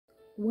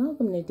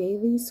Welcome to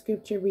Daily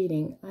Scripture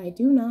Reading. I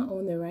do not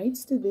own the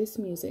rights to this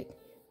music.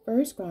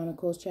 First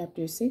Chronicles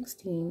chapter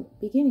 16,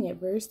 beginning at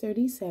verse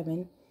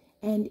 37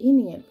 and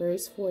ending at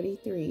verse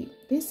 43.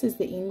 This is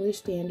the English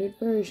Standard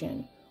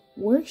Version.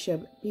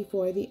 Worship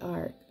before the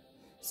ark.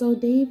 So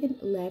David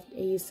left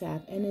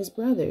Asaph and his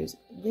brothers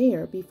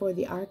there before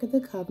the ark of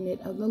the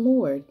covenant of the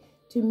Lord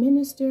to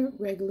minister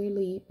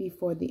regularly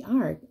before the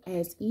ark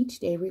as each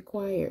day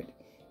required,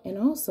 and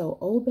also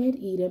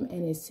Obed-Edom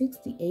and his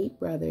 68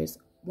 brothers,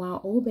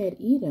 while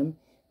Obed-Edom,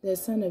 the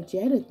son of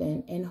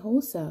Jeduthun, and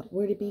Hosa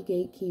were to be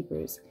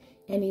gatekeepers.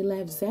 And he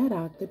left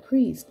Zadok the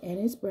priest and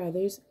his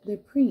brothers the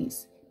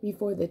priests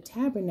before the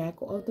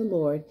tabernacle of the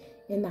Lord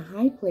in the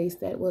high place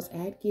that was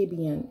at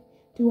Gibeon,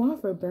 to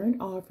offer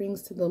burnt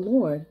offerings to the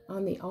Lord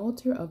on the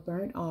altar of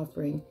burnt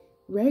offering,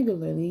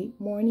 regularly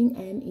morning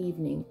and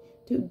evening,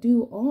 to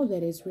do all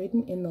that is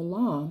written in the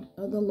law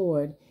of the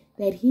Lord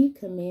that he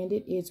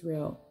commanded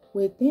Israel.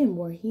 With them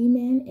were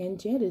Heman and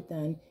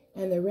Jeduthun,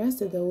 and the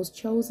rest of those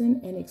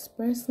chosen and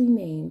expressly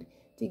named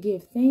to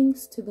give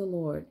thanks to the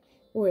Lord,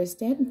 for his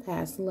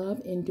steadfast love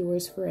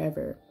endures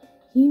forever.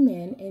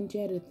 Heman and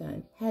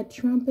Jeduthun had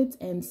trumpets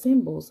and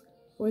cymbals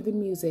for the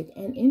music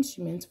and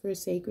instruments for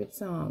sacred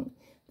song.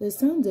 The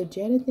sons of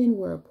Jeduthun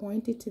were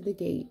appointed to the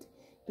gate.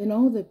 Then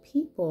all the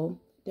people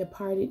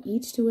departed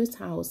each to his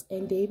house,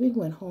 and David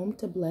went home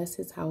to bless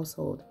his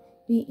household.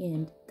 The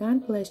end.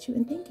 God bless you,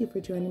 and thank you for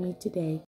joining me today.